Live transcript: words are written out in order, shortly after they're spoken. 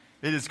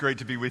It is great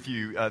to be with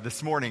you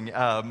this morning.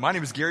 My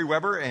name is Gary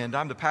Weber, and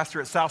I'm the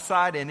pastor at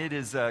Southside, and it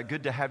is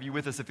good to have you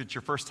with us. If it's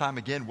your first time,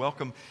 again,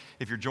 welcome.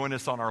 If you're joining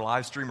us on our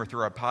live stream or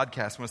through our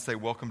podcast, I want to say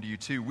welcome to you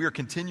too. We are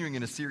continuing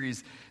in a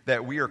series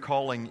that we are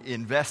calling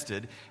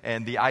Invested,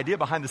 and the idea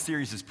behind the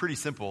series is pretty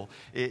simple.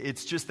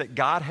 It's just that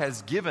God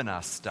has given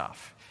us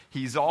stuff.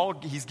 He's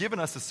given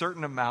us a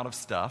certain amount of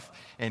stuff,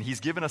 and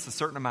He's given us a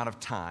certain amount of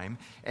time,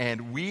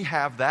 and we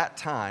have that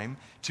time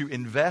to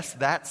invest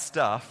that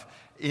stuff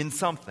in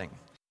something.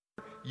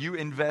 You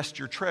invest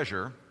your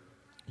treasure,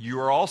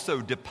 you are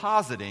also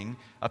depositing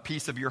a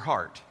piece of your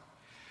heart.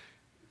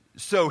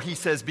 So he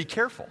says, be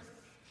careful.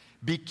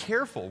 Be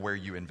careful where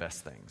you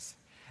invest things.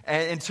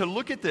 And to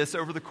look at this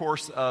over the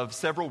course of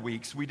several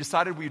weeks, we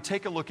decided we would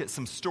take a look at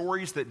some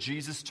stories that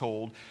Jesus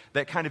told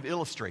that kind of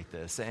illustrate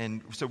this.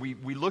 And so we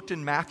looked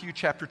in Matthew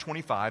chapter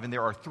 25, and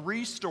there are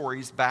 3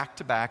 stories back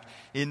to back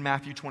in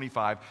Matthew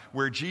 25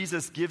 where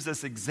Jesus gives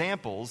us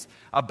examples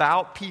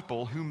about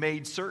people who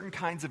made certain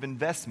kinds of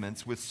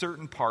investments with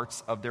certain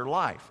parts of their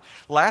life.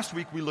 Last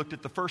week we looked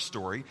at the first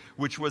story,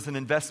 which was an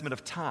investment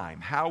of time,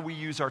 how we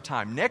use our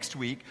time. Next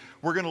week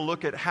we're going to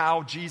look at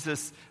how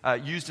Jesus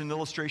used an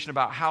illustration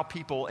about how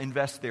people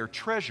invest their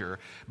treasure.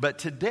 But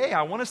today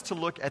I want us to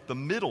look at the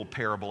middle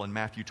parable in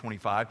Matthew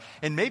 25,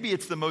 and maybe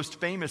it's the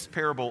most famous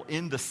parable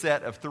in the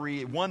set of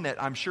 3, one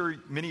that I'm sure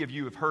many of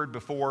you have heard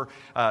before.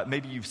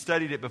 Maybe you've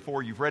studied it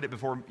before, you've read it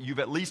before, you've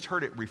at least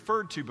heard it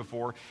referred to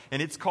before,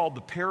 and it's called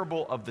the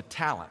parable of the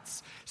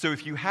talents. So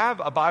if you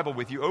have a Bible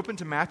with you, open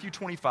to Matthew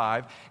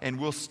 25, and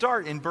we'll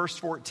start in verse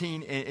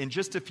 14 in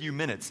just a few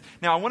minutes.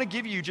 Now I want to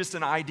give you just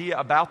an idea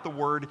about the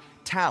word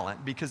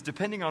talent, because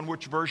depending on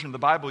which version of the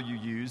Bible you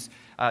use,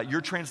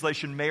 your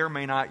translation may or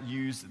may not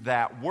use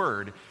that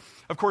word.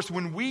 Of course,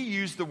 when we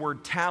use the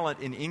word talent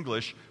in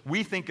English,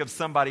 we think of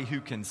somebody who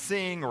can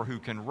sing or who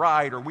can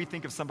write, or we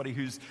think of somebody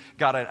who's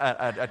got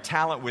a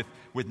talent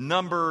with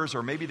numbers,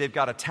 or maybe they've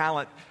got a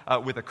talent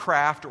with a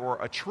craft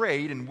or a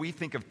trade, and we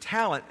think of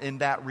talent in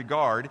that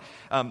regard.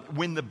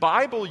 When the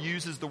Bible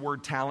uses the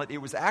word talent, it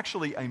was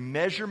actually a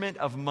measurement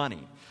of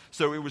money.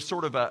 So it was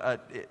sort of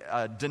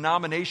a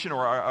denomination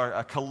or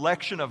a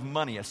collection of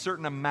money, a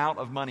certain amount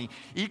of money,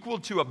 equal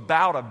to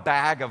about a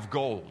bag of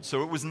gold.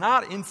 So it was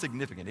not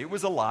insignificant. It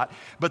was a lot.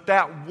 But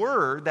that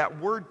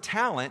word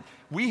talent,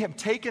 we have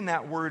taken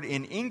that word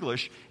in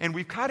English and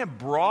we've kind of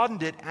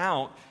broadened it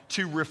out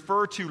to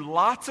refer to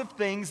lots of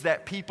things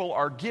that people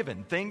are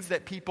given, things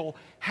that people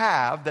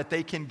have that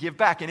they can give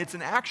back. And it's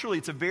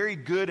a very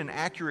good and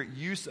accurate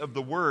use of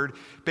the word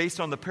based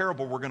on the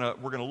parable we're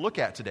gonna look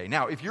at today.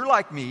 Now, if you're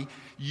like me,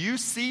 you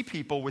see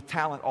people with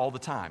talent all the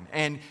time.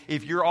 And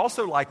if you're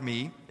also like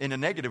me in a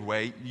negative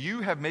way,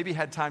 you have maybe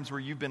had times where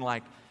you've been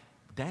like,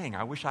 dang,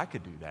 I wish I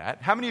could do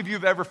that. How many of you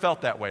have ever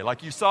felt that way?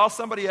 Like you saw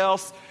somebody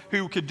else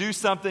who could do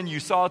something, you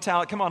saw a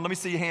talent. Come on, let me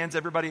see your hands,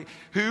 everybody.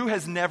 Who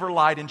has never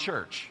lied in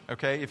church?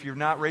 Okay, if you're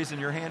not raising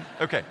your hand.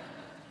 Okay.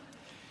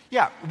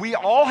 Yeah, we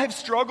all have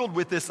struggled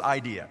with this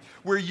idea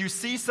where you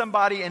see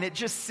somebody and it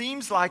just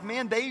seems like,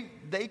 man,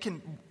 they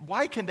can,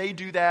 why can they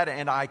do that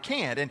and I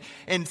can't?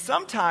 And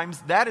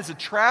sometimes that is a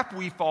trap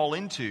we fall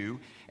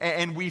into,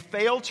 and we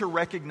fail to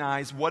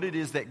recognize what it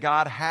is that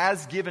God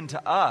has given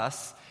to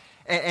us.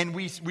 And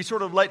we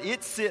sort of let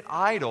it sit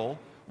idle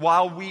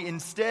while we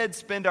instead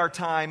spend our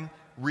time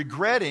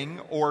regretting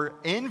or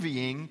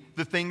envying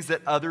the things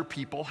that other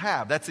people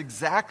have. That's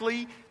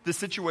exactly the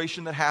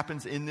situation that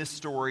happens in this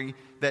story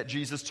that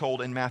Jesus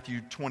told in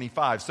Matthew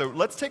 25. So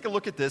let's take a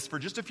look at this for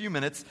just a few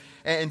minutes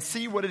and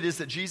see what it is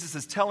that Jesus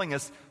is telling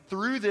us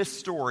through this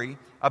story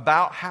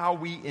about how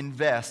we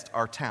invest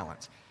our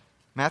talent.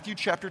 Matthew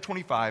chapter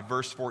 25,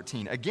 verse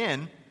 14.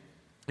 Again,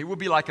 it will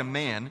be like a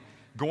man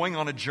going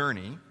on a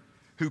journey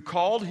who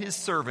called his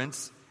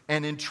servants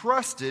and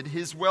entrusted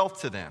his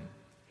wealth to them.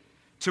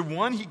 To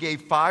one he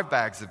gave 5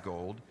 bags of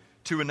gold,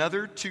 to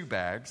another 2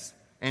 bags,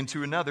 and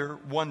to another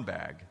 1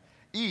 bag,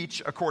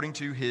 each according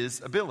to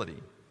his ability.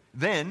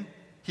 Then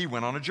he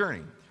went on a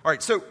journey. All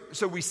right, so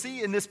we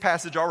see in this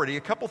passage already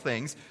a couple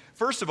things.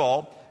 First of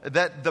all,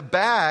 that the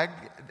bag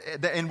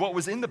and what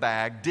was in the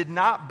bag did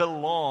not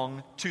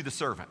belong to the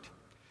servant.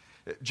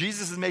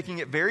 Jesus is making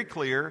it very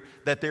clear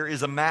that there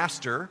is a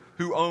master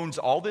who owns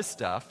all this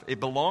stuff. It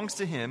belongs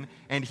to him,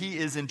 and he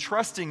is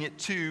entrusting it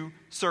to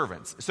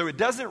servants. So it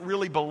doesn't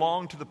really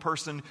belong to the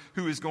person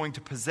who is going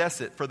to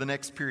possess it for the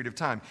next period of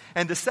time.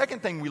 And the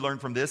second thing we learn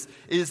from this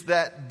is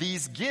that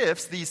these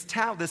gifts, this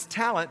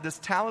talent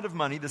of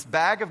money, this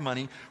bag of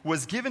money,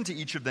 was given to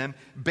each of them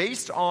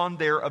based on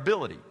their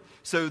ability.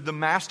 So the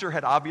master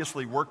had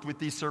obviously worked with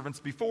these servants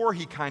before.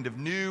 He kind of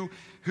knew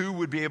who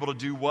would be able to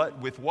do what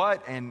with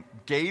what, and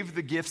gave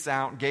the gifts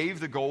out, gave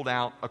the gold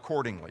out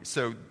accordingly.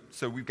 So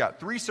we've got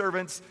 3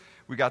 servants.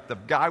 We've got the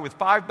guy with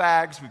 5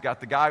 bags. We've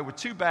got the guy with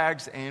 2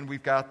 bags. And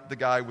we've got the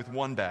guy with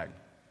 1 bag.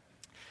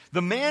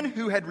 The man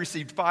who had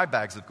received 5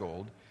 bags of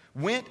gold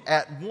went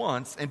at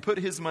once and put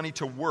his money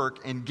to work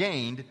and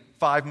gained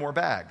 5 more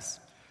bags.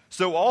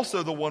 So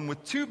also the one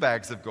with 2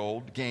 bags of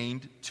gold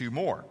gained 2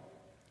 more.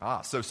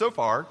 So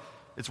far,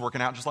 it's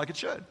working out just like it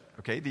should.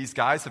 Okay, these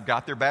guys have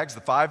got their bags.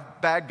 The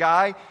 5-bag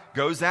guy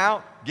goes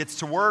out, gets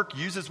to work,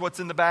 uses what's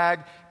in the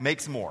bag,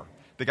 makes more.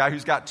 The guy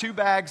who's got 2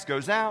 bags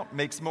goes out,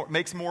 makes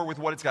more with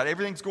what it's got.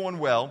 Everything's going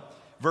well.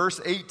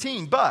 Verse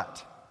 18,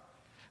 but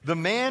the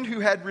man who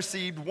had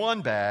received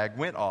 1 bag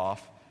went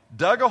off,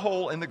 dug a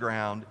hole in the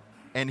ground,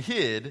 and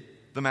hid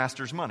the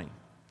master's money.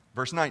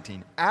 Verse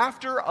 19,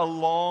 after a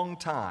long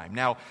time.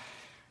 Now,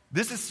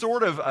 this is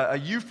sort of a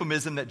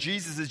euphemism that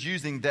Jesus is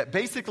using that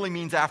basically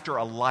means after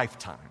a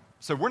lifetime.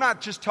 So we're not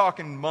just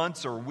talking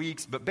months or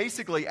weeks, but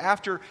basically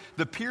after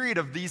the period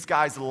of these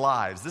guys'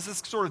 lives. This is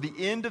sort of the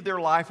end of their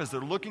life as they're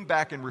looking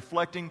back and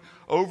reflecting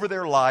over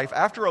their life.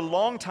 After a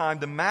long time,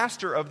 the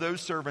master of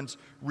those servants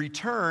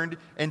returned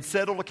and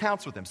settled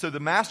accounts with them. So the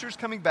master's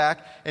coming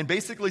back and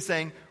basically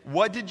saying,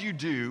 what did you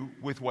do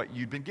with what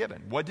you'd been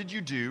given? What did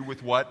you do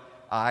with what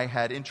I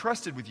had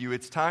entrusted with you?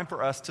 It's time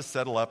for us to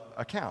settle up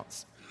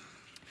accounts.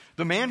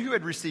 The man who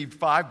had received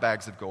 5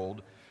 bags of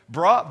gold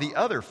brought the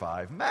other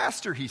 5.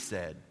 Master, he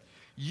said,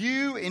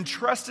 you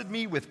entrusted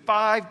me with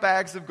 5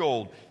 bags of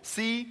gold.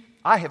 See,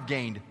 I have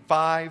gained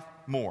 5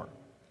 more.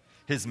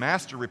 His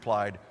master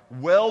replied,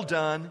 well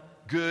done,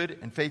 good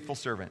and faithful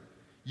servant.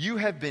 You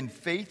have been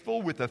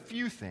faithful with a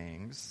few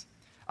things.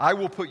 I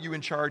will put you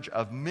in charge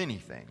of many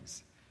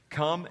things.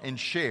 Come and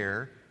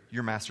share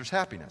your master's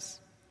happiness.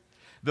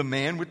 The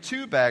man with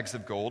 2 bags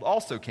of gold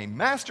also came.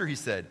 Master, he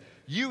said,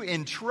 you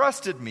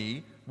entrusted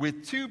me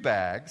with 2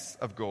 bags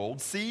of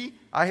gold. See,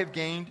 I have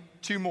gained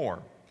 2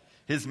 more.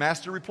 His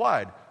master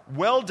replied,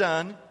 well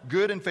done,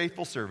 good and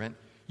faithful servant.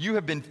 You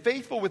have been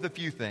faithful with a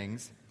few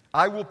things.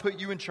 I will put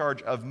you in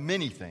charge of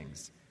many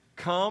things.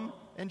 Come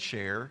and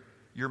share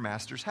your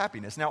master's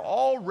happiness. Now,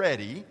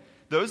 already,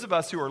 those of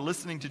us who are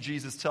listening to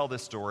Jesus tell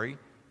this story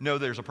know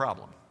there's a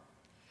problem.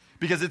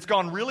 Because it's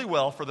gone really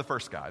well for the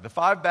first guy. The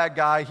 5-bag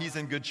guy, he's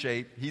in good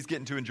shape. He's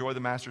getting to enjoy the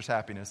master's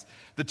happiness.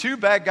 The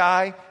 2-bag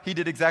guy, he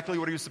did exactly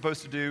what he was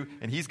supposed to do,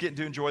 and he's getting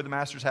to enjoy the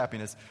master's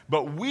happiness.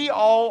 But we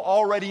all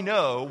already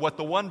know what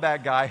the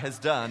 1-bag guy has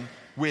done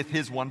with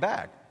his 1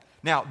 bag.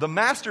 Now, the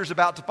master's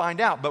about to find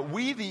out, but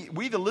we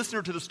the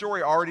listener to the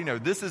story already know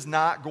this is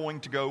not going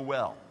to go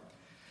well.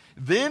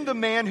 Then the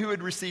man who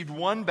had received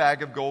 1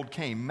 bag of gold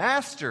came.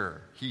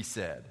 Master, he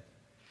said,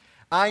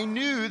 I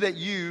knew that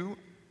you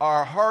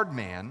are a hard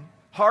man,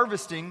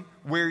 harvesting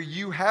where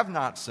you have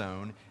not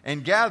sown,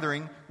 and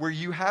gathering where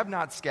you have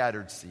not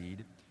scattered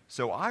seed.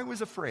 So I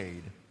was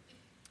afraid,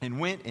 and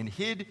went and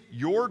hid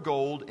your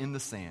gold in the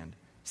sand.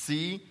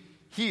 See,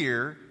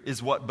 here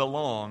is what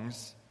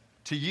belongs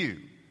to you.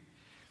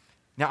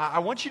 Now, I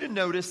want you to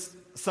notice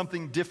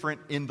something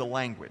different in the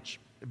language,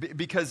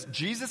 because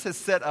Jesus has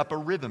set up a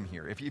rhythm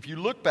here. If you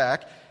look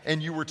back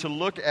and you were to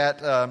look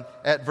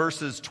at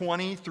verses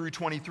 20 through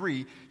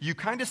 23, you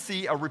kind of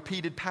see a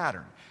repeated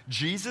pattern.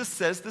 Jesus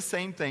says the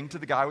same thing to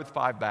the guy with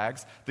 5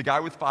 bags. The guy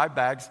with 5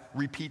 bags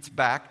repeats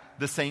back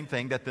the same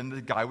thing that then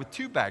the guy with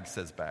 2 bags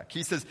says back.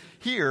 He says,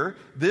 here,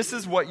 this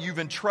is what you've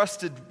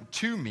entrusted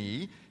to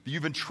me.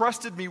 You've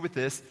entrusted me with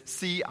this.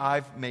 See,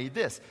 I've made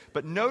this.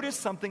 But notice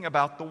something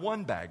about the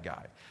 1-bag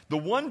guy. The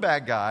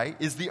 1-bag guy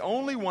is the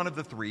only one of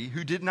the 3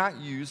 who did not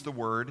use the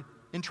word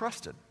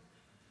entrusted.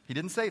 He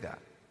didn't say that.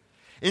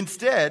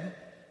 Instead,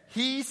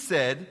 he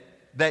said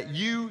that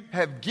you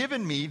have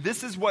given me,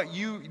 this is what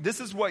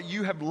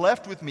you have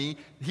left with me.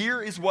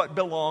 Here is what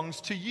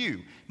belongs to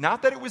you.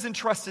 Not that it was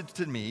entrusted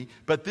to me,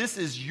 but this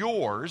is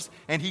yours.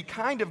 And he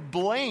kind of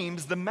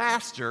blames the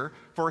master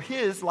for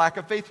his lack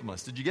of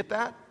faithfulness. Did you get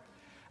that?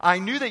 I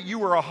knew that you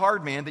were a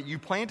hard man, that you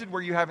planted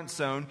where you haven't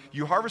sown,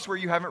 you harvest where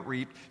you haven't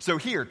reaped. So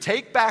here,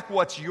 take back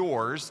what's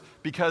yours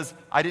because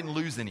I didn't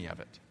lose any of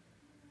it.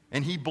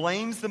 And he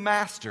blames the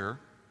master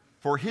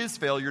for his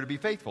failure to be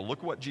faithful.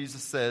 Look what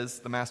Jesus says,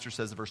 the master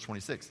says in verse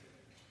 26.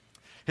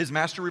 His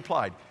master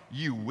replied,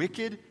 you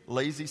wicked,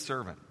 lazy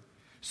servant.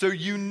 So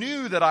you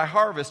knew that I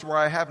harvest where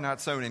I have not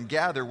sown and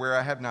gather where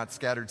I have not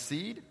scattered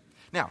seed?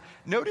 Now,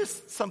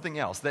 notice something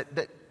else, that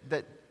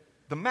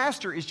the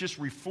master is just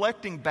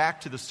reflecting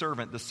back to the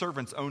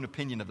servant's own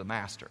opinion of the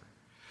master.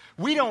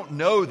 We don't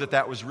know that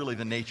that was really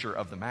the nature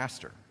of the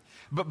master.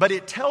 But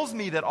it tells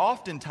me that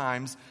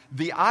oftentimes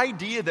the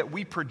idea that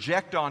we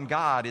project on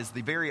God is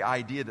the very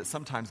idea that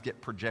sometimes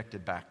get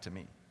projected back to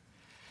me.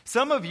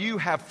 Some of you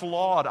have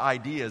flawed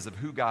ideas of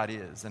who God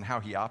is and how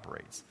he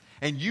operates.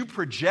 And you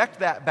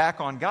project that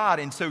back on God,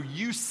 and so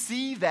you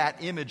see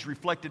that image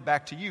reflected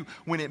back to you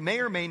when it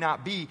may or may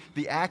not be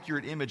the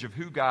accurate image of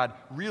who God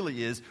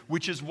really is,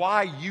 which is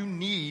why you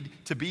need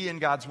to be in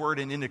God's Word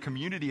and in a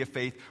community of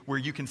faith where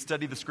you can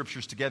study the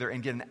Scriptures together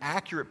and get an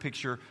accurate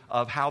picture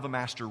of how the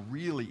Master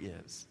really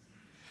is.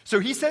 So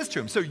he says to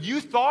him, so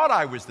you thought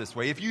I was this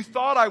way. If you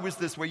thought I was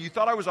this way, you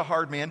thought I was a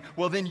hard man,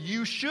 well then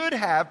you should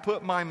have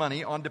put my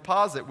money on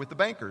deposit with the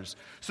bankers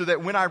so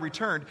that when I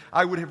returned,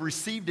 I would have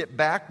received it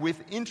back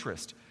with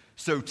interest.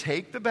 So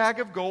take the bag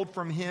of gold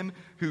from him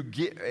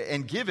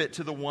and give it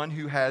to the one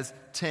who has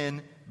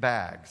 10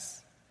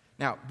 bags.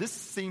 Now, this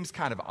seems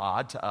kind of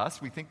odd to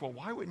us. We think, well,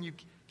 why wouldn't you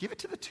Give it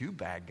to the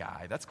 2-bag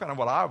guy. That's kind of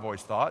what I've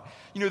always thought.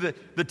 You know, the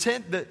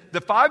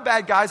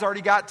 5-bag guy's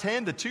already got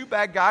 10. The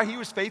 2-bag guy, he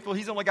was faithful.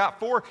 He's only got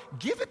 4.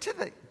 Give it to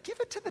the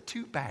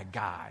 2-bag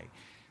guy.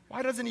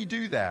 Why doesn't he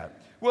do that?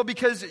 Well,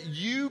 because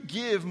you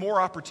give more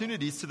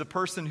opportunities to the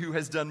person who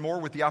has done more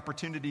with the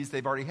opportunities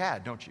they've already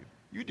had, don't you?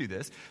 You do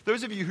this.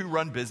 Those of you who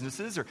run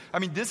businesses,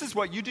 this is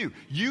what you do.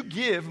 You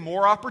give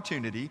more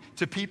opportunity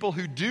to people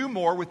who do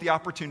more with the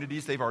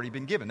opportunities they've already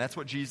been given. That's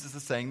what Jesus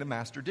is saying the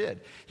master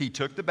did. He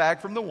took the bag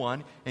from the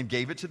one and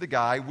gave it to the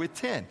guy with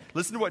 10.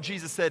 Listen to what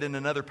Jesus said in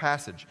another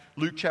passage,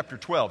 Luke chapter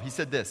 12. He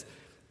said this,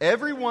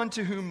 "Everyone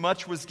to whom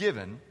much was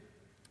given,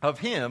 of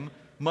him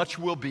much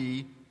will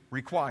be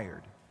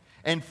required.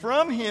 And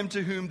from him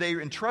to whom they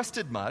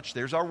entrusted much,"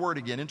 there's our word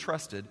again,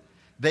 entrusted,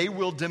 "they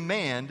will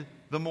demand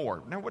the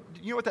more." Now,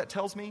 you know what that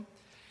tells me?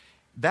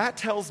 That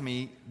tells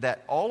me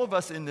that all of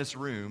us in this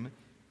room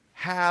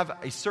have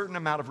a certain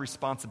amount of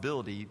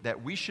responsibility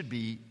that we should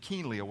be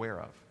keenly aware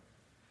of.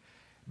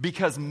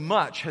 Because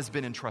much has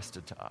been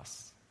entrusted to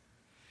us.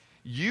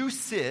 You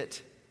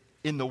sit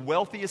in the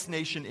wealthiest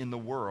nation in the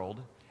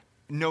world,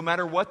 no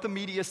matter what the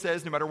media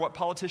says, no matter what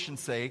politicians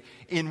say,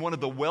 in one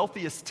of the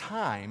wealthiest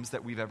times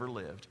that we've ever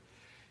lived.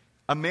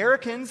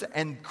 Americans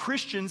and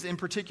Christians in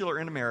particular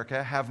in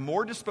America have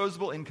more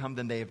disposable income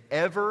than they have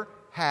ever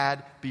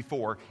had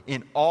before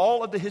in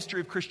all of the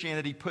history of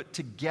Christianity put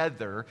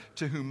together.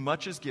 To whom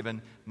much is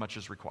given, much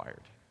is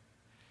required.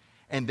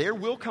 And there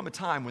will come a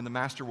time when the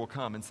master will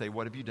come and say,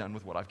 "What have you done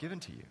with what I've given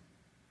to you?"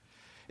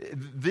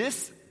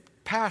 This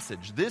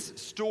passage, this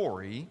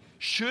story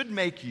should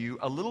make you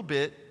a little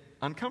bit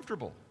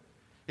uncomfortable.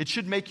 It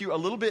should make you a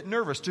little bit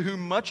nervous. To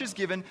whom much is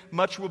given,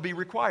 much will be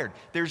required.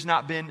 There's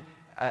not been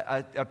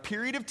a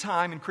period of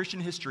time in Christian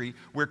history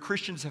where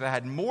Christians have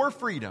had more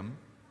freedom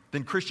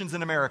than Christians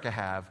in America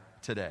have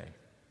today.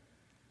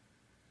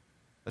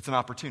 That's an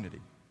opportunity.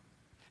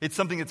 It's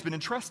something that's been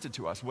entrusted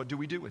to us. What do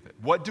we do with it?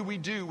 What do we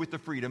do with the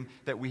freedom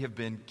that we have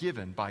been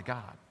given by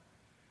God?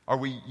 Are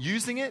we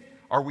using it?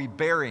 Are we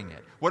burying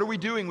it? What are we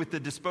doing with the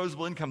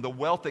disposable income, the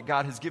wealth that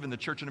God has given the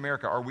church in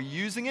America? Are we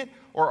using it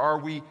or are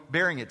we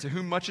burying it? To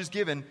whom much is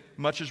given,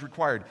 much is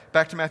required.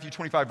 Back to Matthew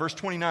 25, verse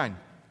 29.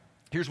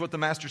 Here's what the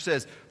master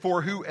says,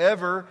 "For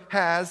whoever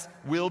has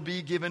will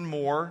be given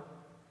more,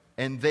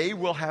 and they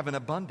will have an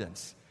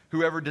abundance.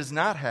 Whoever does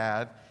not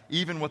have,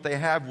 even what they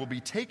have will be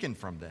taken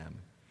from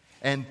them.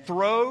 And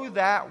throw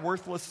that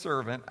worthless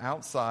servant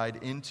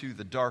outside into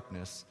the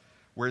darkness,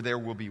 where there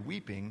will be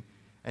weeping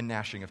and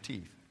gnashing of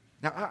teeth."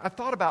 Now, I've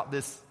thought about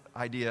this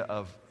idea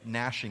of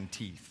gnashing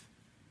teeth.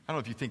 I don't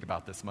know if you think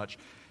about this much.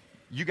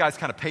 You guys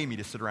kind of pay me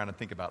to sit around and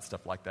think about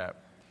stuff like that.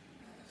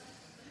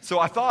 So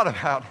I thought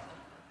about,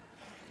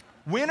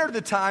 when are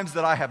the times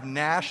that I have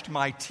gnashed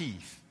my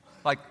teeth?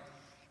 Like,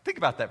 think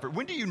about that.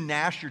 When do you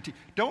gnash your teeth?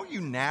 Don't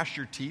you gnash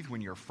your teeth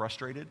when you're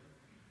frustrated?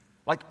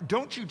 Like,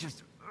 don't you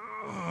just,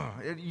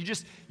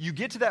 you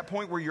get to that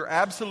point where you're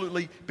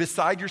absolutely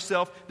beside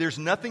yourself. There's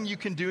nothing you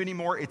can do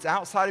anymore. It's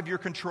outside of your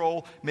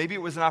control. Maybe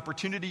it was an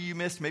opportunity you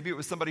missed. Maybe it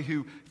was somebody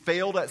who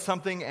failed at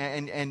something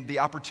and the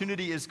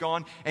opportunity is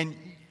gone. And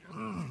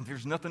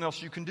there's nothing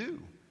else you can do.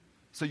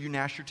 So you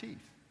gnash your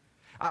teeth.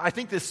 I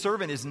think this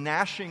servant is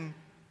gnashing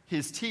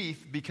his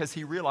teeth because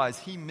he realized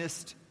he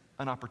missed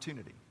an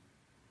opportunity.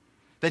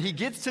 That he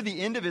gets to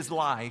the end of his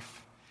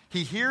life,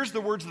 he hears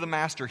the words of the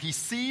master, he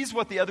sees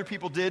what the other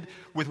people did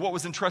with what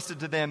was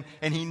entrusted to them,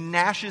 and he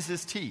gnashes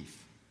his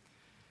teeth.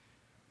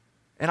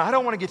 And I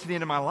don't want to get to the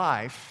end of my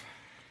life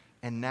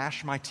and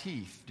gnash my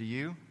teeth, do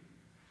you?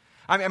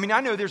 I mean,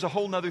 I know there's a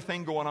whole other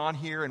thing going on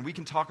here, and we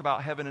can talk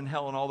about heaven and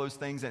hell and all those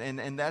things,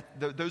 and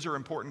those are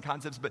important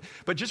concepts.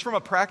 But just from a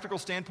practical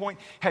standpoint,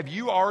 have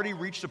you already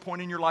reached a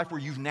point in your life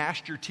where you've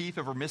gnashed your teeth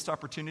over missed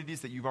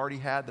opportunities that you've already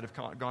had that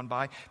have gone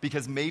by?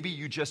 Because maybe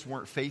you just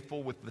weren't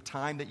faithful with the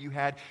time that you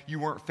had. You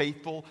weren't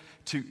faithful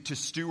to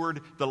steward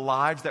the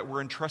lives that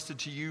were entrusted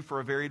to you for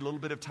a very little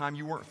bit of time.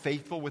 You weren't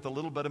faithful with a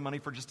little bit of money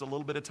for just a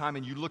little bit of time,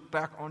 and you look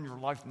back on your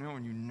life now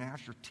and you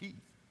gnash your teeth.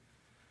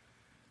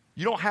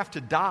 You don't have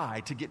to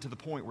die to get to the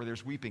point where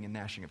there's weeping and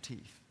gnashing of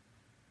teeth.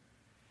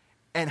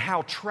 And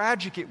how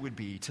tragic it would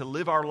be to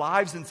live our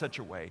lives in such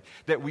a way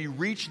that we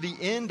reach the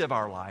end of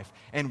our life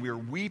and we're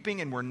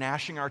weeping and we're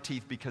gnashing our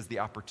teeth because the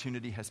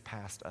opportunity has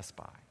passed us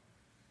by.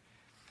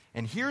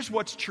 And here's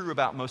what's true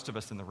about most of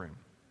us in the room.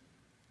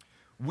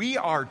 We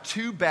are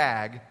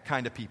 2-bag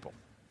kind of people.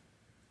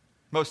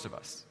 Most of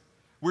us.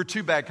 We're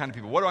 2-bag kind of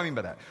people. What do I mean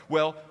by that?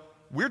 Well,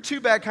 we're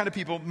 2-bag kind of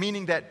people,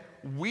 meaning that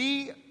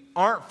we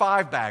aren't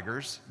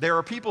 5-baggers. There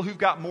are people who've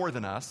got more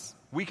than us.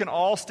 We can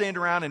all stand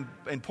around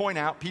and point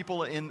out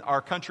people in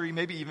our country,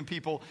 maybe even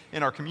people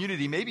in our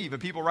community, maybe even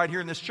people right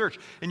here in this church.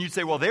 And you'd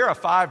say, well, they're a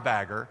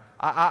 5-bagger.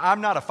 I'm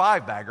not a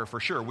 5-bagger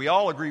for sure. We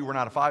all agree we're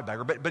not a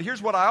 5-bagger. But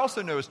here's what I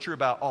also know is true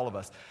about all of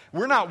us.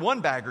 We're not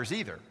 1-baggers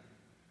either.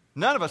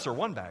 None of us are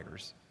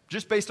 1-baggers,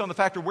 just based on the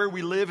fact of where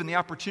we live and the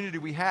opportunity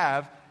we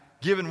have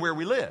given where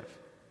we live.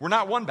 We're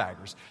not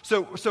one-baggers.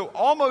 So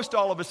almost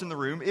all of us in the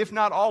room, if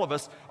not all of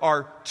us,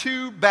 are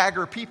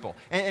two-bagger people.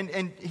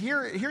 And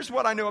here's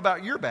what I know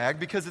about your bag,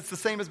 because it's the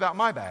same as about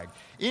my bag.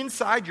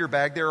 Inside your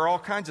bag, there are all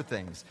kinds of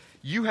things.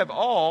 You have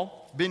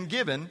all been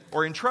given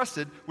or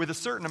entrusted with a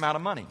certain amount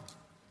of money.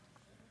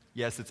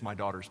 Yes, it's my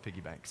daughter's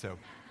piggy bank, so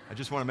I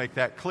just want to make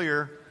that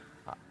clear.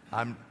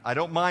 I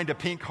don't mind a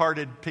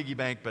pink-hearted piggy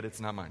bank, but it's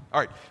not mine. All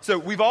right, so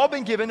we've all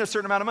been given a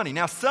certain amount of money.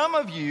 Now, some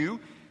of you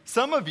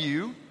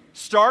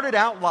started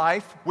out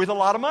life with a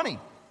lot of money.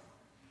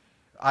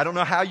 I don't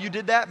know how you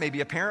did that. Maybe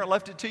a parent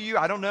left it to you.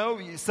 I don't know.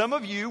 Some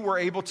of you were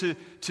able to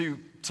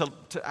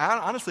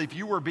honestly, if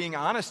you were being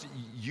honest,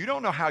 you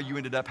don't know how you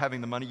ended up having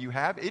the money you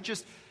have.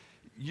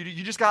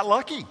 You just got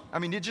lucky. I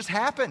mean, it just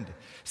happened.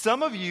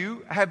 Some of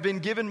you have been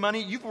given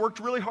money. You've worked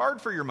really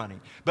hard for your money.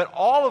 But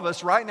all of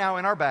us right now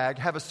in our bag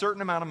have a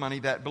certain amount of money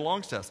that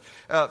belongs to us.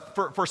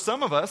 For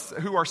some of us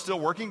who are still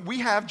working, we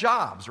have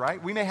jobs,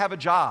 right? We may have a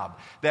job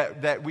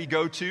that we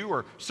go to,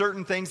 or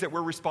certain things that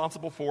we're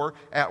responsible for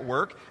at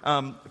work.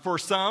 For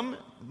some,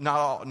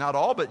 not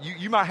all, but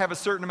you might have a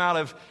certain amount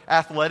of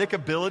athletic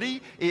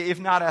ability.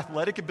 If not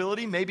athletic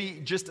ability, maybe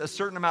just a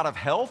certain amount of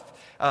health.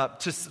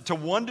 To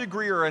one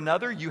degree or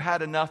another, you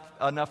had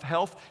enough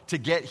health to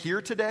get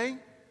here today,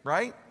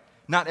 right?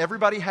 Not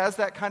everybody has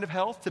that kind of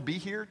health to be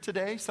here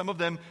today. Some of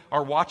them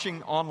are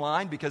watching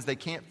online because they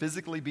can't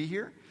physically be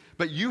here.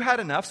 But you had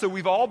enough, so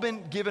we've all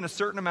been given a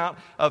certain amount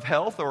of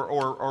health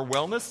or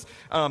wellness.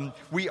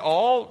 We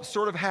all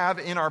sort of have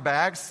in our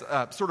bags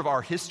sort of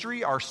our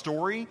history, our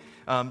story,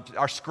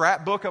 our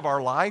scrapbook of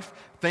our life,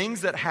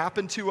 things that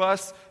happened to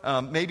us,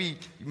 maybe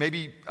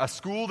a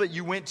school that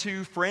you went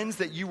to, friends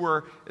that you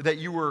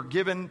were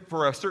given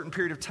for a certain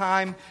period of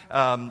time,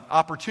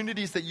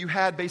 opportunities that you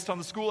had based on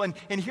the school.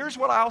 And here's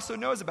what I also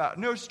know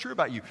is true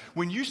about you.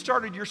 When you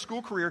started your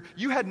school career,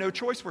 you had no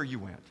choice where you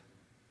went.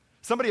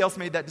 Somebody else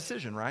made that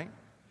decision, right?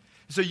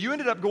 So you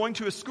ended up going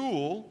to a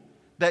school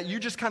that you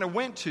just kind of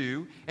went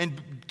to,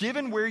 and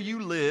given where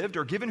you lived,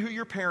 or given who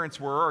your parents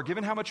were, or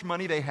given how much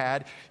money they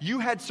had, you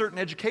had certain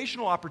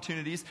educational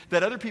opportunities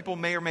that other people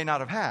may or may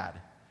not have had.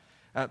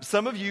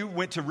 Some of you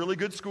went to really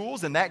good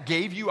schools, and that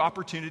gave you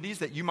opportunities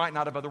that you might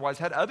not have otherwise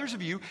had. Others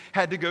of you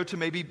had to go to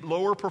maybe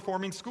lower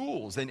performing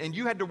schools, and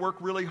you had to work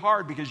really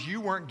hard because you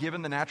weren't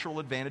given the natural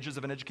advantages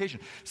of an education.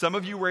 Some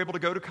of you were able to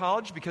go to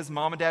college because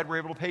mom and dad were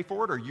able to pay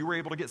for it, or you were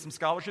able to get some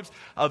scholarships.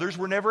 Others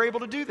were never able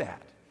to do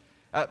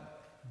that.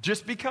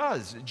 Just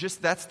because,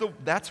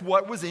 that's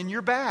what was in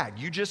your bag.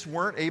 You just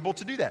weren't able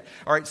to do that.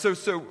 All right,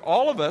 so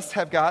all of us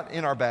have got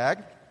in our bag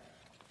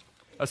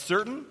a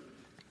certain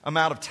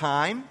amount of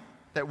time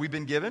that we've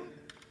been given,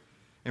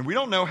 and we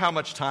don't know how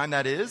much time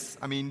that is.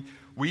 I mean,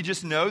 we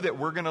just know that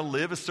we're going to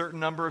live a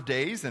certain number of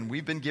days, and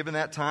we've been given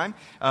that time.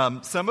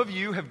 Some of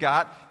you have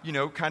got,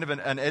 kind of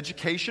an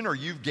education, or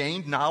you've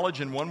gained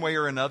knowledge in one way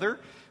or another.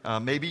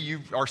 Maybe you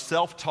are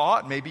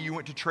self-taught. Maybe you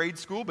went to trade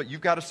school, but you've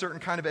got a certain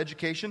kind of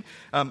education.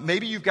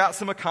 Maybe you've got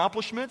some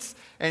accomplishments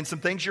and some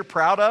things you're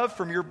proud of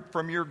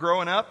from your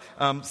growing up.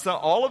 So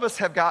all of us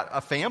have got a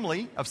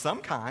family of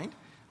some kind.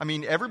 I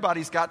mean,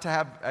 everybody's got to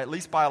have, at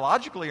least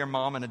biologically, a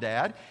mom and a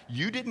dad.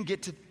 You didn't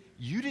get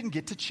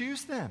to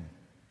choose them.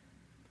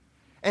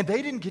 And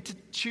they didn't get to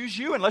choose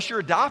you unless you're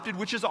adopted,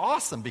 which is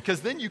awesome,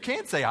 because then you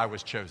can't say I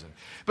was chosen.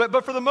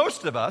 But for the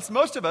most of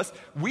us,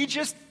 we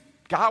just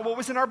got what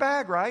was in our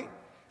bag, right?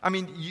 I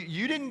mean,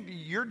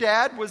 your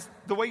dad was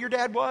the way your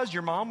dad was,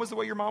 your mom was the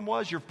way your mom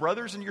was, your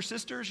brothers and your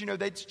sisters,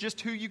 that's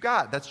just who you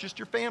got. That's just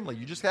your family.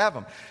 You just have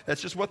them.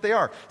 That's just what they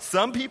are.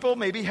 Some people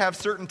maybe have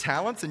certain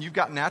talents, and you've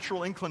got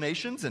natural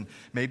inclinations, and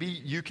maybe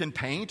you can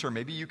paint, or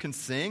maybe you can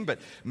sing, but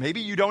maybe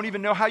you don't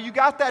even know how you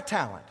got that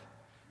talent.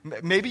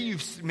 Maybe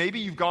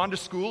you've gone to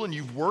school and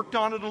you've worked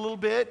on it a little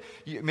bit.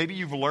 Maybe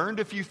you've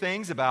learned a few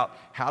things about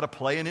how to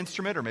play an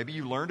instrument, or maybe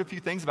you learned a few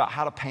things about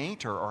how to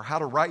paint or how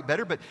to write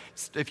better. But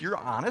if you're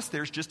honest,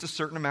 there's just a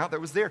certain amount that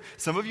was there.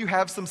 Some of you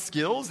have some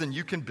skills and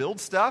you can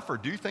build stuff or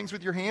do things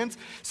with your hands.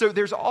 So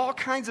there's all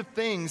kinds of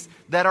things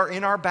that are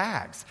in our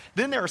bags.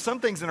 Then there are some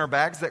things in our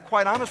bags that,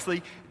 quite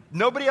honestly,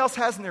 nobody else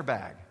has in their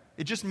bag.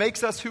 It just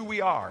makes us who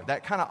we are,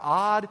 that kind of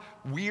odd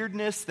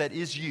weirdness that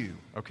is you,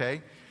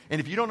 okay? And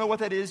if you don't know what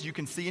that is, you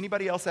can see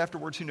anybody else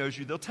afterwards who knows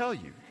you. They'll tell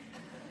you.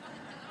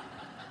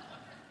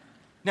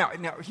 Now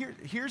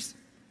here's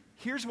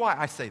why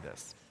I say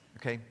this,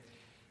 okay?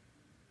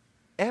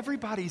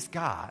 Everybody's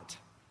got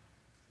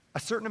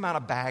a certain amount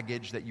of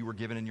baggage that you were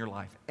given in your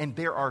life. And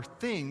there are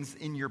things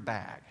in your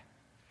bag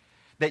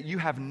that you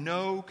have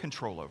no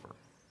control over.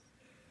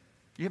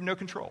 You have no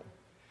control.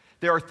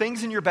 There are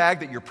things in your bag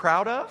that you're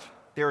proud of.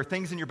 There are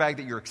things in your bag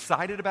that you're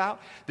excited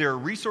about. There are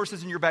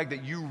resources in your bag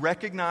that you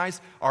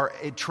recognize are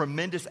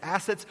tremendous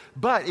assets.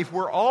 But if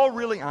we're all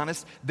really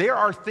honest, there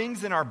are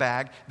things in our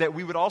bag that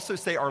we would also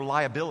say are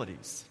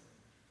liabilities.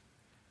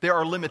 There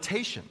are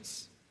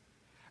limitations.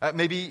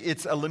 Maybe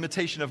it's a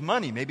limitation of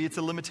money. Maybe it's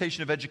a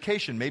limitation of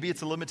education. Maybe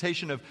it's a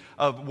limitation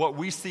of what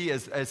we see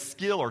as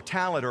skill or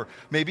talent. Or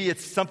maybe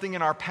it's something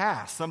in our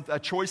past, a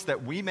choice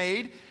that we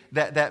made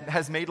that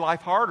has made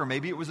life hard. Or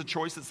maybe it was a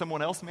choice that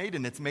someone else made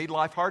and it's made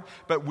life hard.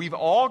 But we've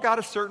all got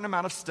a certain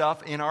amount of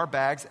stuff in our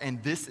bags,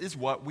 and this is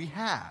what we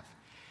have.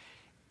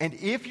 And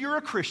if you're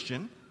a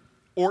Christian,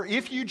 or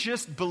if you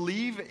just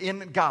believe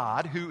in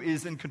God who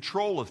is in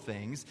control of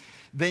things,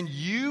 then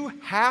you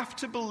have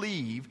to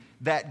believe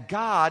that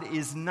God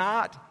is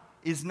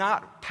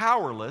not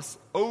powerless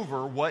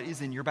over what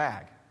is in your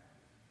bag.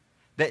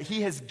 That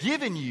He has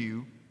given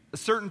you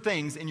certain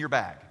things in your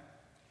bag.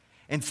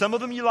 And some of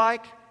them you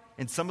like,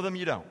 and some of them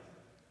you don't.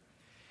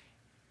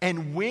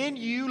 And when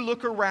you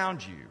look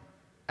around you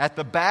at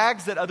the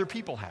bags that other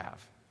people have,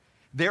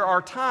 there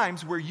are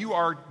times where you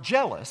are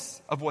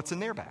jealous of what's in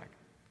their bag.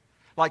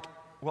 Like,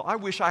 well, I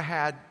wish I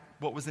had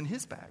what was in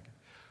his bag.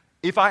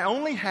 If I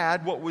only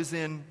had what was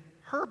in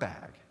her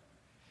bag.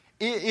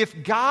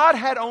 If God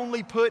had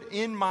only put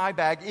in my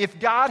bag, if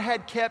God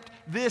had kept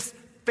this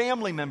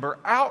family member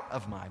out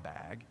of my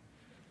bag,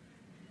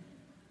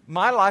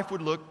 my life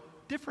would look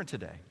different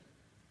today.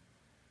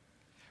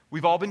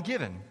 We've all been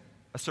given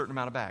a certain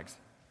amount of bags.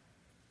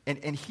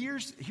 And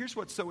here's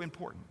what's so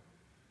important.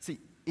 See,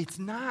 it's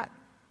not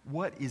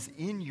what is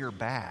in your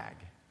bag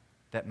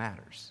that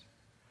matters.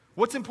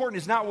 What's important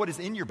is not what is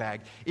in your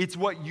bag, it's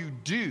what you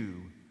do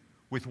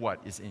with what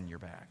is in your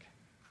bag.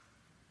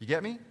 You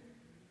get me?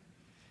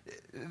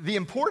 The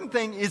important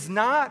thing is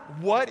not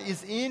what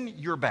is in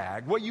your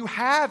bag. What you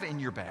have in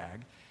your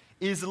bag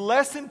is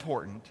less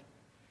important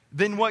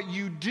than what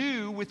you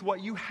do with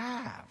what you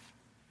have.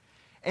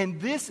 And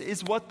this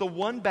is what the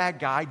one bag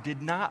guy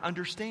did not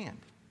understand.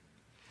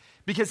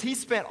 Because he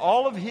spent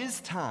all of his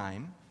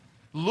time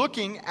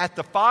looking at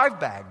the 5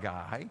 bag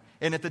guy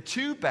and at the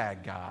 2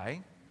 bag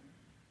guy,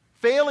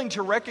 failing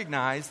to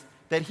recognize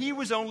that he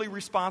was only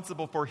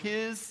responsible for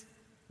his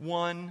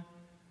 1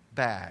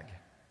 bag.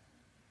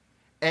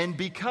 And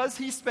because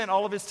he spent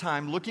all of his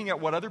time looking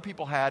at what other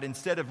people had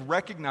instead of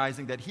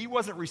recognizing that he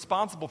wasn't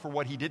responsible for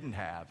what he didn't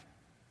have,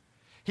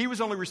 he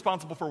was only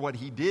responsible for what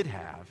he did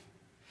have,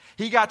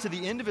 he got to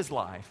the end of his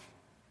life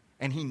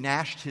and he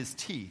gnashed his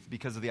teeth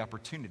because of the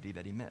opportunity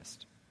that he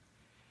missed.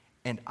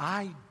 And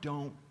I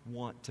don't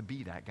want to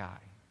be that guy.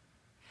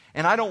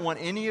 And I don't want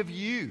any of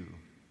you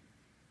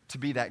to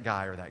be that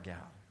guy or that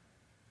gal.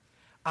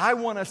 I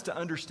want us to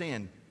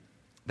understand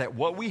that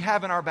what we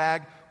have in our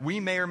bag, we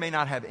may or may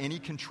not have any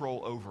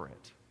control over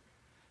it.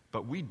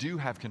 But we do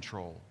have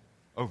control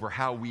over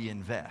how we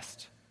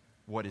invest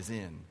what is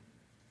in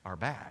our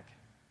bag.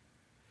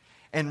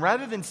 And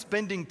rather than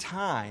spending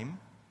time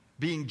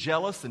being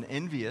jealous and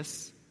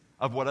envious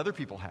of what other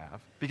people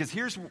have, because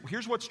here's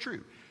what's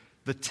true.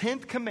 The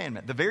 10th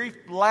commandment, the very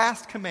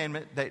last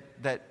commandment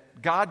that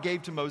God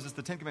gave to Moses,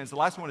 the 10 commandments, the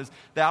last one is,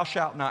 thou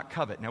shalt not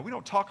covet. Now, we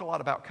don't talk a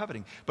lot about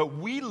coveting, but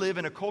we live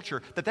in a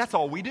culture that's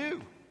all we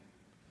do.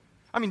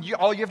 I mean,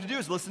 all you have to do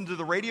is listen to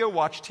the radio,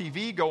 watch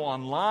TV, go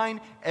online.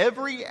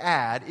 Every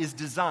ad is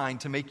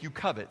designed to make you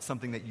covet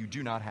something that you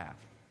do not have.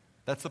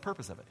 That's the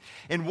purpose of it.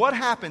 And what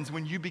happens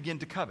when you begin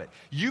to covet?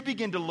 You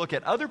begin to look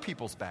at other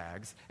people's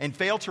bags and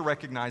fail to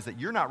recognize that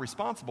you're not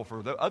responsible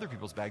for the other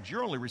people's bags.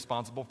 You're only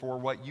responsible for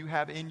what you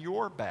have in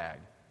your bag.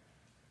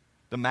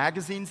 The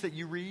magazines that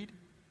you read,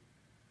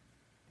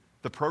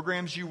 the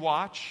programs you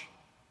watch.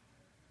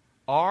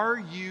 Are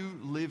you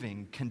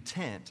living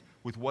content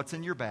with what's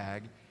in your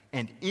bag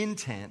and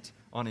intent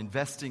on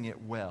investing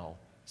it well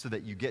so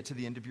that you get to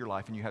the end of your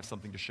life and you have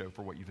something to show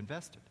for what you've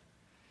invested?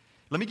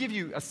 Let me give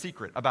you a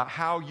secret about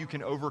how you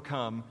can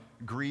overcome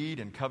greed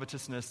and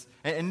covetousness.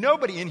 And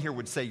nobody in here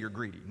would say you're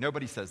greedy.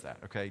 Nobody says that,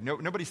 okay?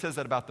 Nobody says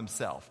that about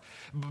themselves.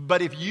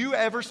 But if you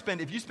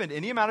spend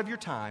any amount of your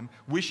time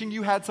wishing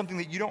you had something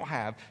that you don't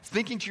have,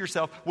 thinking to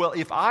yourself, well,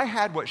 if I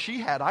had what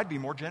she had, I'd be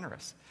more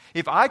generous.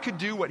 If I could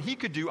do what he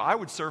could do, I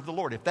would serve the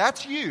Lord. If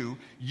that's you,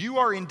 you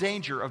are in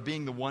danger of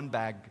being the one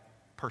bag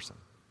person.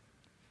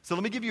 So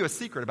let me give you a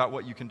secret about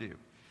what you can do.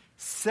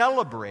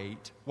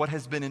 Celebrate what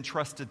has been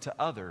entrusted to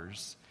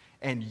others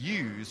and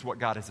use what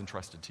God has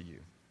entrusted to you.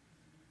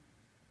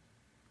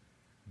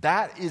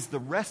 That is the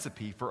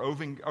recipe for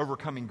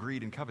overcoming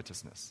greed and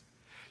covetousness.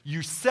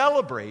 You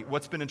celebrate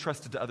what's been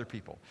entrusted to other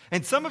people.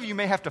 And some of you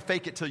may have to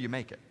fake it till you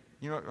make it.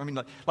 You know, I mean,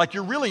 like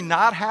you're really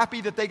not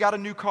happy that they got a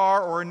new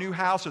car or a new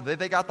house or that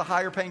they got the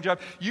higher paying job.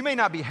 You may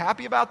not be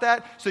happy about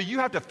that, so you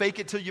have to fake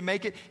it till you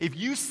make it. If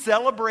you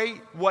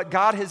celebrate what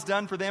God has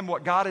done for them,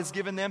 what God has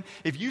given them,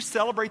 if you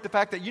celebrate the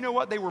fact that, you know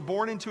what, they were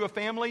born into a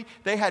family,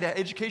 they had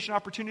education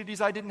opportunities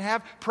I didn't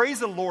have,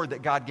 praise the Lord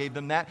that God gave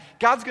them that.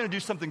 God's going to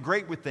do something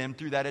great with them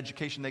through that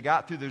education they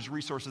got, through those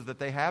resources that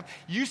they have.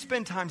 You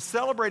spend time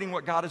celebrating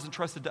what God has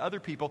entrusted to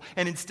other people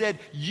and instead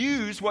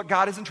use what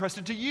God has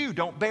entrusted to you.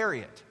 Don't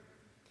bury it.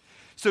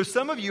 So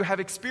some of you have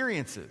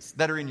experiences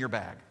that are in your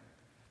bag.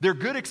 They're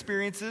good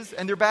experiences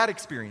and they're bad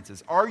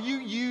experiences. Are you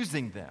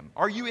using them?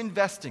 Are you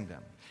investing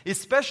them?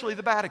 Especially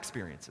the bad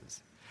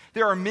experiences.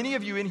 There are many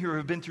of you in here who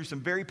have been through some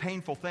very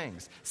painful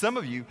things. Some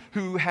of you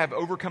who have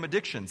overcome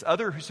addictions,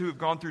 others who have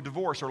gone through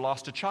divorce or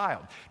lost a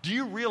child. Do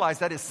you realize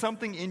that is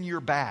something in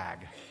your bag?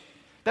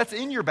 That's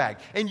in your bag.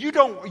 And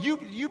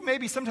you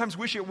maybe sometimes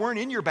wish it weren't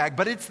in your bag,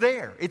 but it's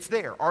there. It's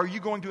there. Are you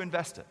going to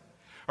invest it?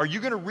 Are you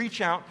going to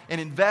reach out and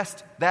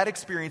invest that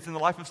experience in the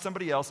life of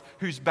somebody else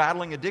who's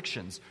battling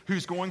addictions,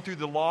 who's going through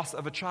the loss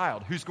of a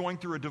child, who's going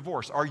through a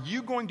divorce? Are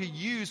you going to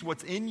use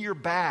what's in your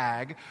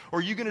bag, or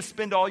are you going to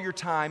spend all your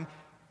time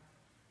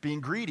being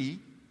greedy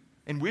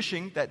and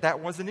wishing that that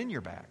wasn't in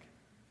your bag?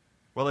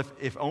 Well,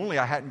 if only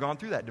I hadn't gone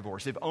through that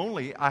divorce, if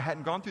only I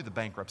hadn't gone through the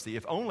bankruptcy,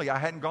 if only I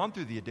hadn't gone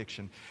through the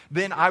addiction,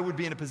 then I would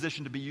be in a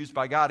position to be used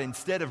by God,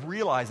 instead of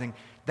realizing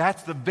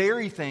that's the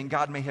very thing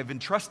God may have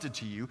entrusted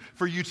to you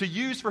for you to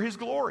use for His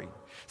glory.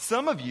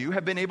 Some of you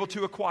have been able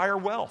to acquire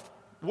wealth.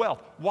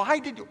 Why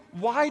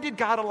did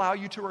God allow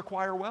you to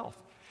acquire wealth?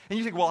 And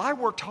you think, well, I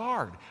worked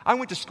hard. I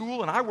went to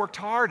school and I worked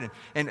hard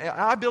and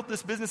I built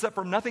this business up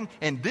from nothing,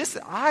 and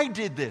I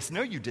did this.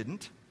 No, you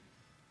didn't.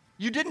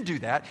 You didn't do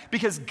that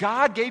because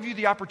God gave you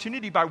the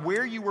opportunity by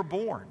where you were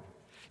born.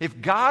 If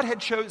God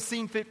had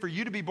seen fit for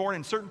you to be born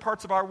in certain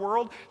parts of our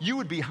world, you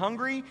would be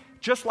hungry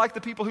just like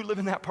the people who live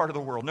in that part of the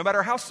world, no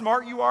matter how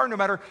smart you are, no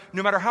matter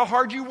how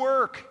hard you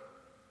work.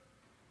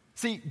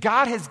 See,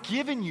 God has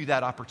given you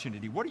that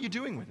opportunity. What are you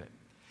doing with it?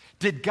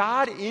 Did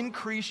God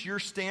increase your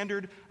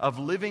standard of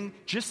living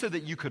just so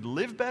that you could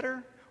live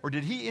better? Or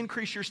did He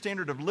increase your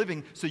standard of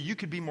living so you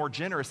could be more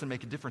generous and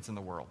make a difference in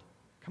the world?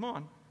 Come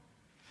on.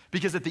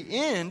 Because at the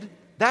end,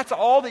 that's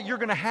all that you're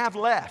going to have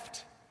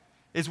left,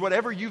 is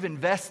whatever you've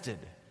invested.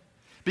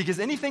 Because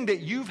anything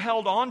that you've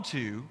held on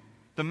to,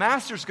 the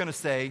master's going to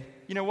say,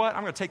 you know what,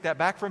 I'm going to take that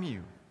back from you.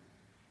 And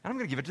I'm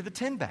going to give it to the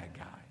 10-bag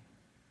guy.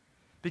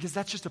 Because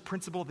that's just a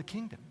principle of the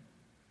kingdom.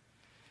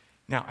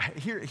 Now,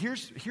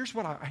 here's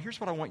what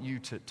I want you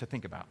to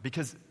think about.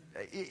 Because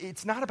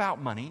it's not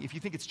about money. If you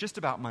think it's just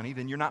about money,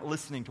 then you're not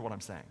listening to what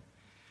I'm saying.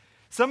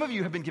 Some of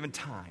you have been given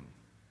time.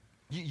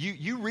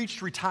 You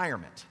reached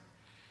retirement.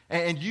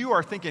 And you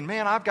are thinking,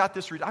 man, I've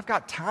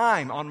got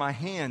time on my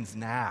hands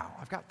now.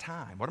 I've got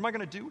time. What am I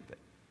going to do with it?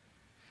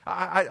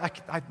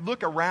 I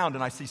look around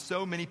and I see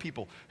so many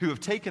people who have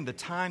taken the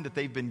time that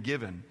they've been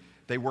given.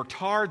 They worked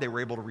hard, they were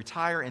able to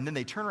retire, and then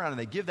they turn around and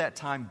they give that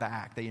time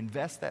back. They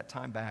invest that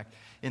time back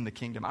in the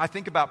kingdom. I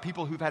think about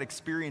people who've had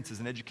experiences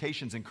and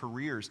educations and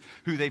careers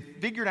who they've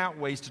figured out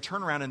ways to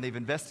turn around and they've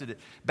invested it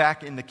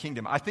back in the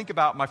kingdom. I think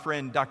about my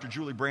friend Dr.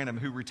 Julie Branham,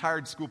 who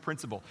retired school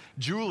principal.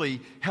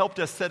 Julie helped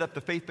us set up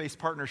the faith-based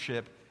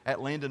partnership at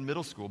Landon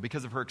Middle School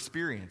because of her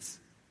experience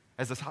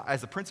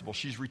as a principal.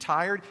 She's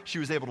retired. She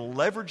was able to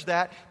leverage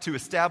that to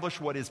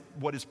establish what is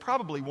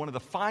probably one of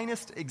the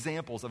finest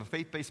examples of a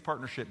faith-based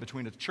partnership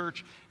between a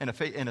church and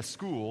a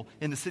school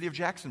in the city of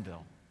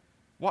Jacksonville.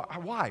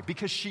 Why?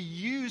 Because she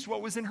used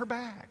what was in her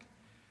bag.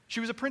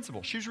 She was a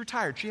principal. She was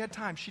retired. She had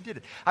time. She did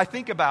it. I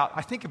think about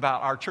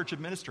our church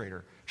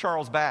administrator,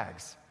 Charles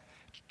Baggs.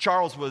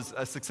 Charles was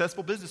a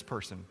successful business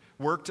person,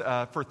 worked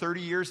for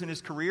 30 years in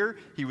his career.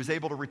 He was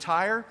able to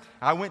retire.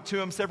 I went to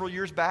him several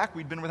years back.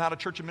 We'd been without a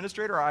church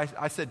administrator.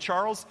 I said,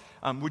 Charles,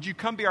 would you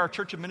come be our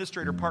church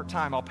administrator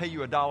part-time? I'll pay you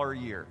 $1 a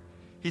year.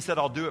 He said,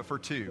 I'll do it for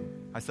 $2.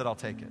 I said, I'll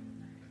take it.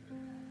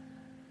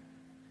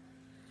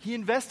 He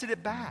invested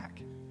it back.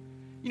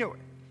 You know,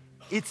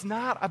 it's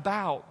not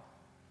about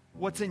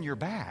what's in your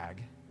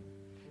bag.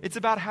 It's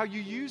about how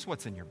you use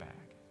what's in your bag.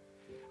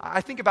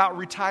 I think about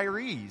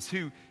retirees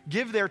who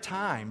give their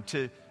time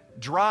to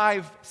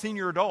drive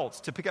senior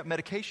adults to pick up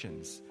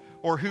medications,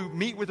 or who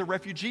meet with a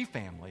refugee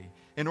family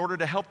in order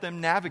to help them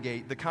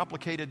navigate the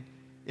complicated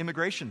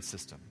immigration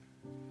system.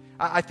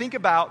 I think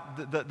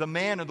about the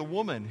man or the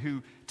woman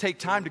who take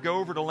time to go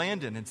over to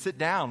Landon and sit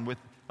down with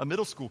a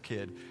middle school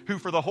kid who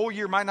for the whole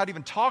year might not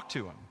even talk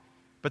to him,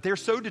 but they're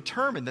so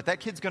determined that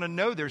kid's going to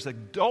know there's an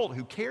adult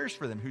who cares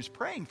for them, who's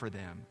praying for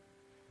them.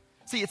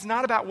 See, it's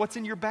not about what's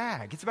in your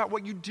bag. It's about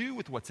what you do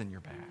with what's in your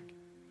bag.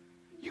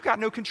 You got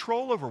no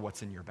control over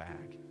what's in your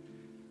bag.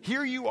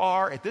 Here you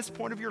are at this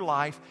point of your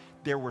life.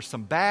 There were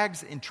some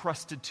bags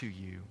entrusted to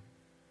you.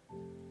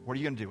 What are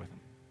you going to do with them?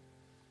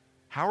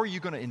 How are you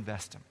going to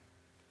invest them?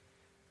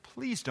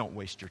 Please don't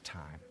waste your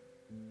time.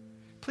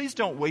 Please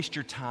don't waste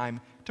your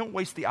time. Don't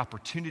waste the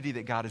opportunity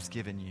that God has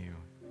given you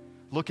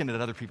looking at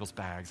other people's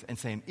bags and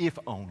saying, if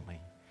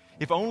only.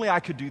 If only I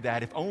could do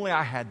that, if only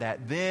I had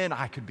that, then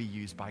I could be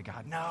used by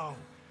God. No.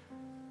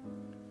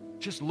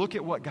 Just look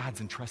at what God's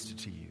entrusted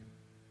to you.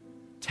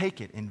 Take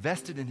it,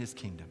 invest it in His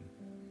kingdom,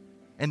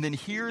 and then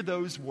hear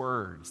those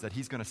words that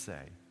He's going to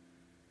say.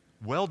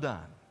 Well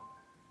done,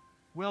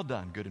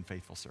 good and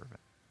faithful servant.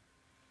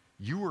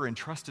 You were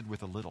entrusted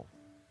with a little.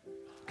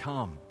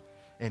 Come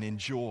and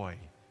enjoy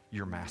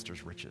your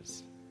master's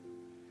riches.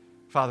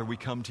 Father, we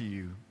come to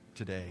you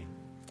today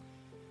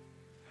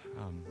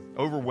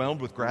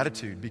overwhelmed with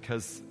gratitude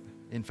because,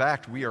 in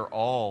fact, we are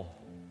all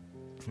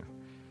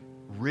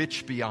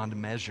rich beyond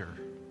measure.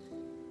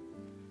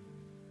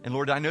 And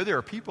Lord, I know there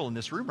are people in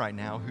this room right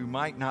now who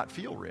might not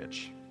feel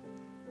rich.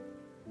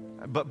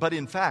 But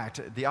in fact,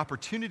 the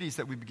opportunities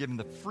that we've been given,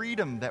 the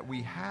freedom that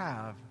we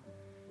have,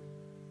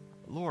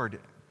 Lord,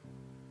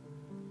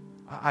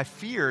 I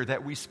fear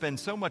that we spend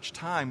so much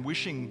time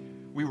wishing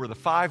we were the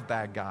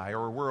 5-bag guy,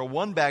 or we're a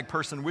 1-bag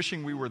person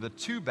wishing we were the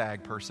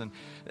 2-bag person,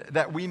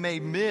 that we may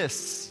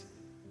miss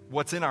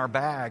what's in our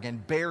bag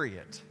and bury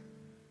it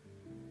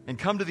and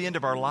come to the end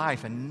of our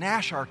life and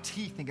gnash our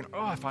teeth thinking,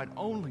 oh, if I'd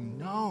only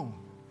known.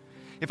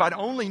 If I'd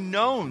only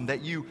known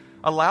that you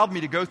allowed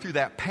me to go through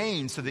that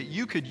pain so that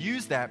you could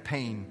use that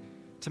pain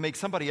to make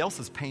somebody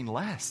else's pain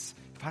less.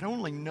 If I'd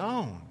only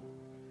known.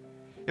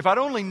 If I'd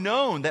only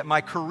known that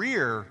my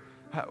career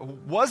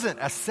wasn't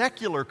a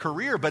secular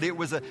career, but it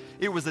was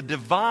a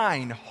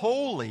divine,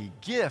 holy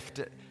gift,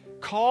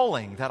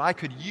 calling that I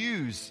could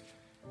use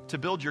to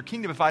build your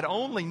kingdom. If I'd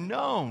only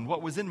known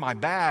what was in my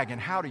bag and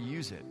how to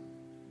use it.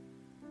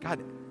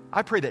 God,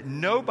 I pray that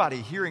nobody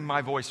hearing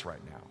my voice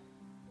right now,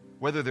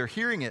 whether they're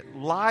hearing it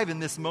live in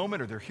this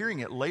moment or they're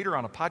hearing it later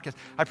on a podcast,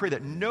 I pray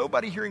that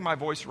nobody hearing my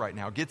voice right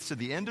now gets to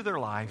the end of their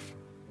life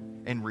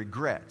and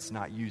regrets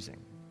not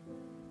using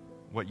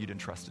what you'd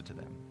entrusted to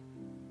them.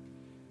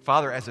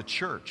 Father, as a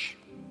church,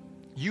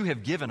 you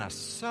have given us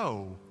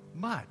so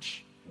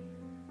much.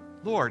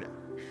 Lord,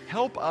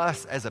 help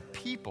us as a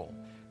people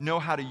know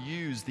how to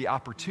use the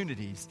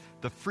opportunities,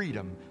 the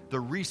freedom, the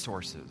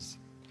resources,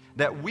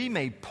 that we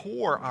may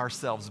pour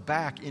ourselves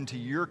back into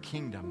your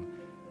kingdom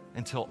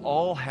until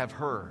all have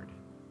heard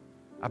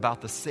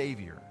about the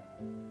Savior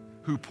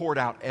who poured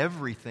out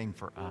everything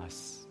for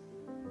us.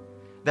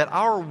 That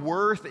our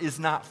worth is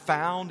not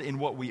found in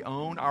what we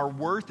own. Our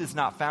worth is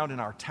not found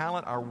in our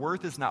talent. Our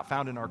worth is not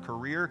found in our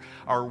career.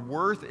 Our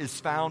worth is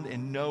found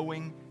in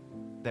knowing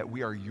that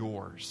we are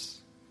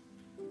yours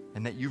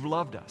and that you've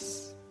loved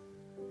us.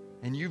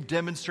 And you've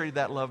demonstrated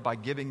that love by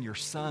giving your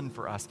Son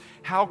for us.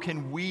 How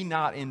can we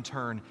not in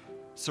turn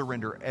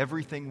surrender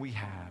everything we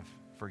have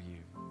for you?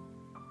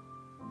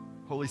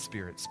 Holy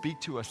Spirit, speak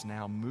to us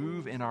now.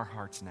 Move in our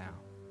hearts now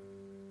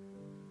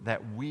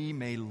that we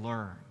may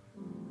learn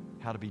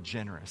how to be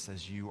generous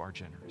as you are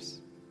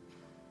generous.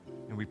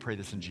 And we pray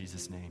this in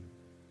Jesus' name.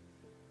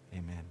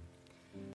 Amen.